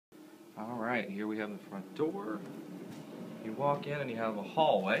Alright, here we have the front door. You walk in and you have a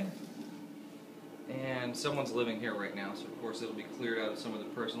hallway. And someone's living here right now, so of course it'll be cleared out of some of the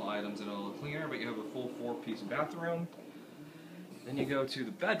personal items and it'll look cleaner, but you have a full 4-piece bathroom. Then you go to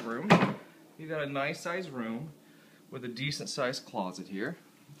the bedroom. You've got a nice sized room with a decent sized closet here.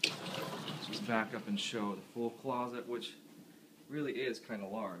 Let's just back up and show the full closet, which really is kind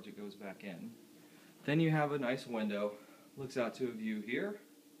of large. It goes back in. Then you have a nice window. Looks out to a view here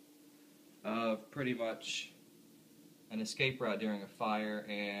of pretty much an escape route during a fire,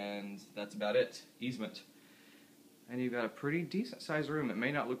 and that's about it. Easement. And you've got a pretty decent sized room. It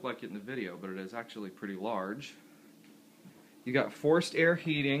may not look like it in the video, but it is actually pretty large. You got forced air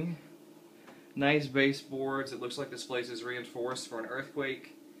heating, nice baseboards. It looks like this place is reinforced for an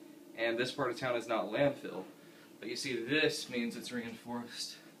earthquake, and this part of town is not landfill. But you see, this means it's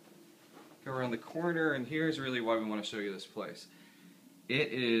reinforced. Go around the corner, and here's really why we want to show you this place.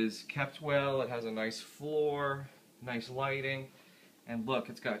 It is kept well. It has a nice floor, nice lighting, and look,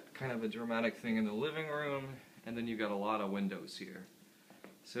 it's got kind of a dramatic thing in the living room, and then you've got a lot of windows here.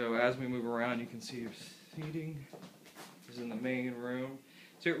 So as we move around, you can see your seating is in the main room.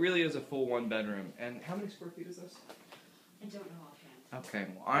 So it really is a full 1-bedroom. And how many square feet is this? I don't know offhand. Okay,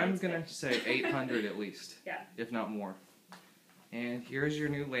 well, I'm going to say 800 at least, Yeah. if not more. And here's your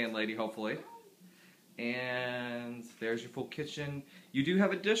new landlady, hopefully. And there's your full kitchen. You do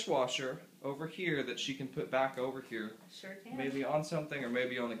have a dishwasher over here that she can put back over here. Sure can. Maybe on something or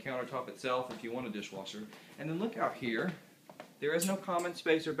maybe on the countertop itself if you want a dishwasher. And then look out here. There is no common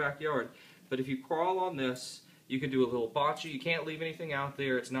space or backyard. But if you crawl on this, you can do a little bocce. You can't leave anything out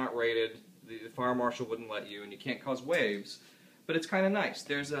there. It's not rated. The fire marshal wouldn't let you, and you can't cause waves. But it's kind of nice.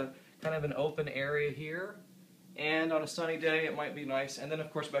 There's a kind of an open area here. And on a sunny day, it might be nice. And then,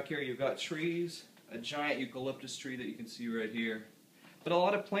 of course, back here you've got trees. A giant eucalyptus tree that you can see right here. But a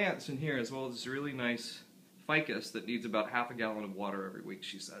lot of plants in here, as well as this really nice ficus that needs about half a gallon of water every week,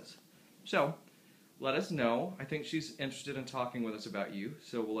 she says. So, let us know. I think she's interested in talking with us about you,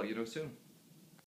 so we'll let you know soon.